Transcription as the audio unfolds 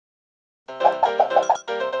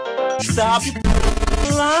Stop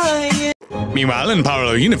lying. Meanwhile, in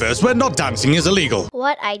Parallel Universe, where not dancing is illegal.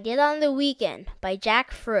 What I Did on the Weekend by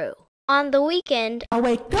Jack Frew. On the weekend, I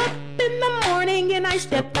wake up in the morning and I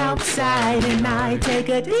step outside and I take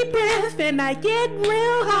a deep breath and I get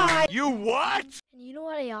real high. You what? and you know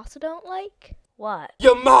what I also don't like? What?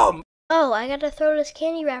 Your mom. Oh, I gotta throw this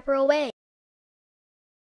candy wrapper away.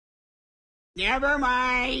 Never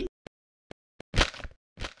mind.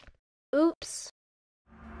 Oops.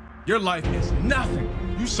 Your life is nothing.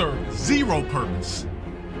 You serve zero purpose.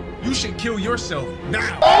 You should kill yourself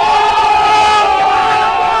now.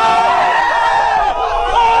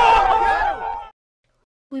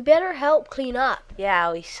 We better help clean up.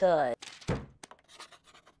 Yeah, we should.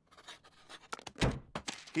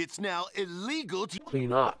 It's now illegal to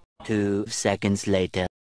Clean up. 2 seconds later.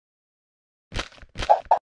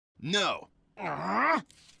 No.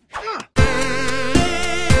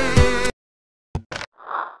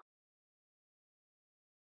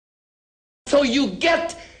 So you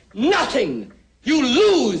get nothing. You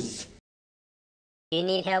lose. You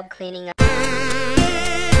need help cleaning up.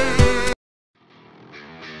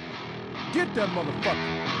 Get that motherfucker.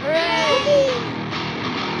 Hooray!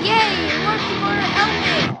 Yay! More people are helping!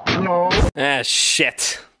 Ah,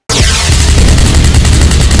 shit.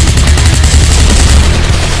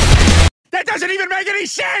 That doesn't even make any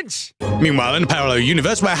sense! Meanwhile, in Parallel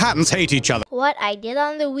Universe, where Hattons hate each other. What I Did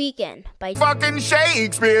on the Weekend by Fucking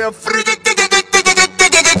Shakespeare!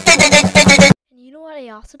 And you know what I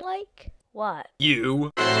also like? What?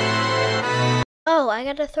 You. Oh, I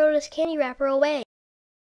gotta throw this candy wrapper away.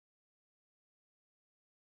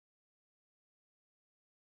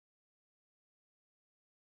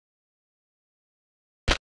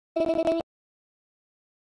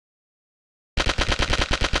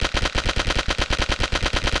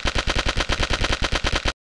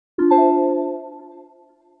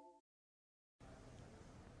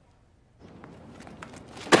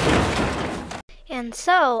 And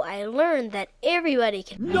so I learned that everybody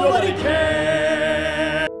can. Nobody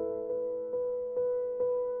cares.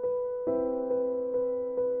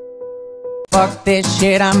 Fuck this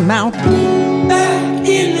shit, I'm out. Back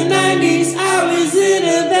in the